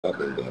I've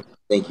been better.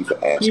 Thank you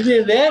for asking. You've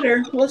been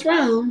better. What's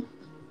wrong?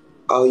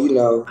 Oh,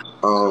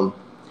 I'm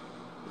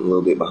a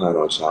little bit behind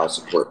on child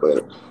support,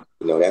 but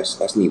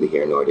that's neither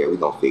here nor there. We're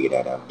gonna figure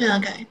that out.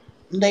 Okay.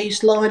 They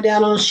slowing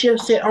down on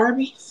shifts at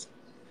Arby's?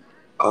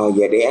 Oh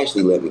yeah, they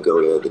actually let me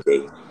go the other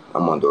day.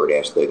 I'm on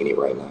DoorDash thugging it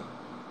right now.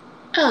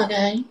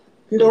 Okay.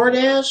 Mhm.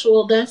 DoorDash,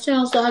 well that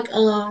sounds like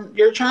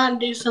you're trying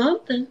to do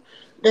something.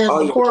 Does Oh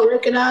the yeah, court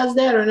recognize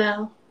that or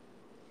no?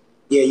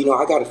 yeah.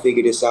 I gotta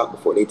figure this out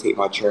before they take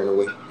my churn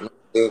away.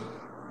 Yeah.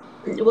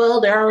 Well,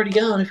 they're already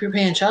gone if you're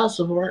paying child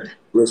support.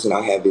 Listen,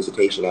 I have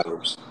visitation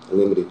hours,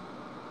 limited.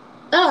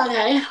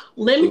 Okay. You know,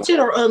 Limited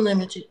or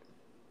unlimited?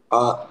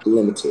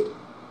 limited,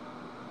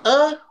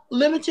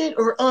 Limited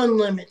or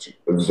unlimited?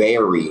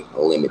 very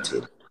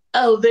limited.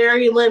 Oh,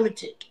 very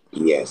limited.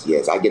 Yes,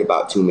 yes. I get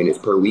about 2 minutes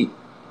per week.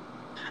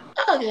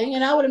 Okay,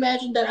 and I would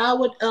imagine that I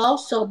would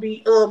also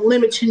be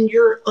limiting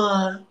your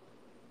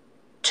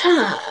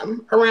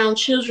time around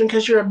children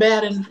because you're a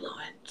bad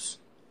influence.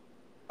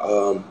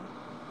 Um,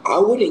 I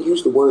wouldn't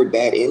use the word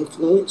bad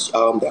influence.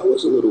 That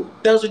was a little.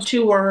 Those are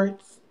two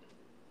words.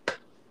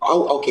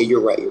 Oh, okay,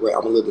 you're right. You're right.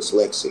 I'm a little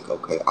dyslexic.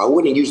 Okay, I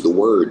wouldn't use the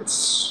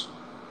words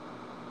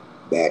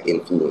bad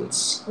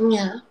influence.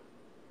 Yeah.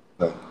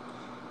 Okay.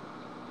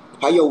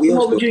 How your wheels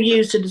What been? would you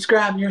use to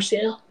describe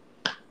yourself?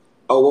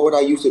 Oh, what would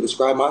I use to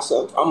describe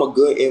myself? I'm a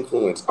good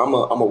influence. I'm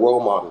a role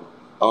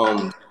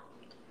model.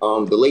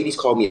 Um, the ladies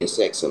call me a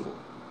sex symbol.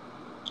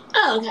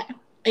 Oh, okay.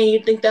 And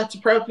you think that's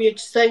appropriate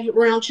to say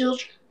around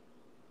children?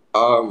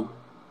 Um,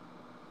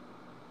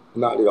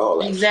 Not at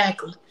all, actually.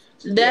 Exactly.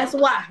 Yeah, That's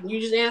why. You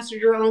just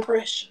answered your own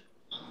question.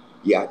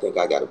 yeah. I think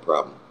I got a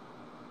problem.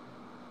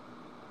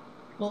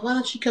 Well, why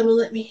don't you come and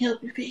let me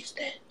help you fix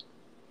that?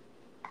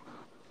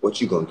 What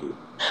you gonna do?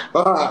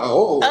 Oh,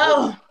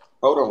 Oh,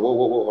 hold on. Whoa,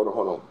 whoa, whoa. Hold on,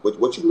 hold on.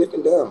 What you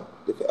lifting down?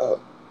 Lift it up.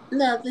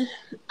 nothing.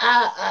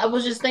 I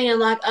was just saying,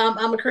 like,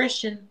 I'm a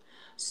Christian,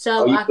 Oh,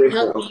 so you I can Christian?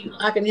 help you.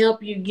 I can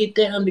help you get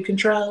that under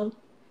control.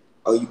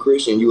 Oh, you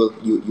Christian? You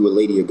a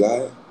lady of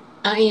God?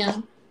 I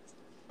am.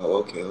 Oh,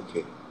 okay,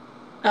 okay.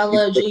 I You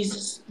love can,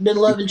 Jesus. Been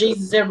you, loving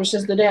Jesus ever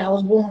since the day I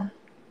was born.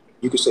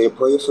 you can say a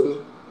prayer for me.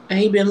 And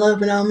he been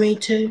loving on me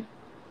too.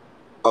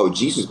 Oh,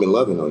 Jesus been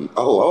loving on you.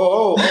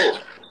 Oh.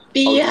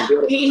 You Yeah,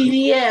 feel it?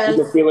 he You been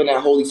has. feeling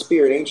that Holy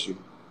Spirit, ain't you?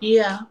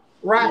 Yeah,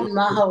 right Mm, in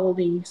my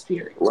Holy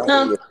Spirit. right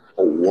in your.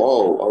 Oh,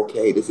 whoa.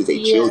 Okay, this is a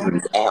Yeah.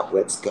 children's app.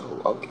 Let's go.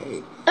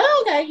 Okay.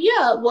 Oh, okay.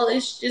 Yeah. Well,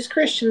 it's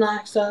Christian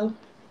like so.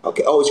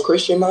 Okay. Oh, it's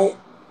Christian night.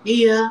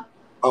 Yeah.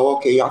 Oh,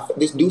 okay.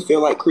 This do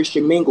feel like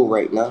Christian mingle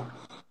right now.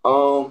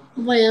 Um,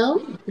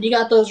 Well, you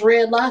got those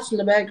red lights in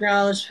the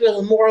background. It's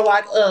feeling more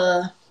like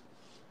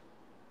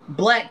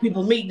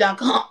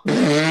blackpeoplemeet.com.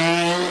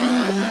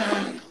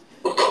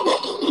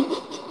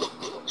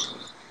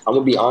 I'm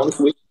gonna be honest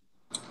with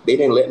you. They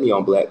didn't let me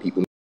on Black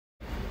People.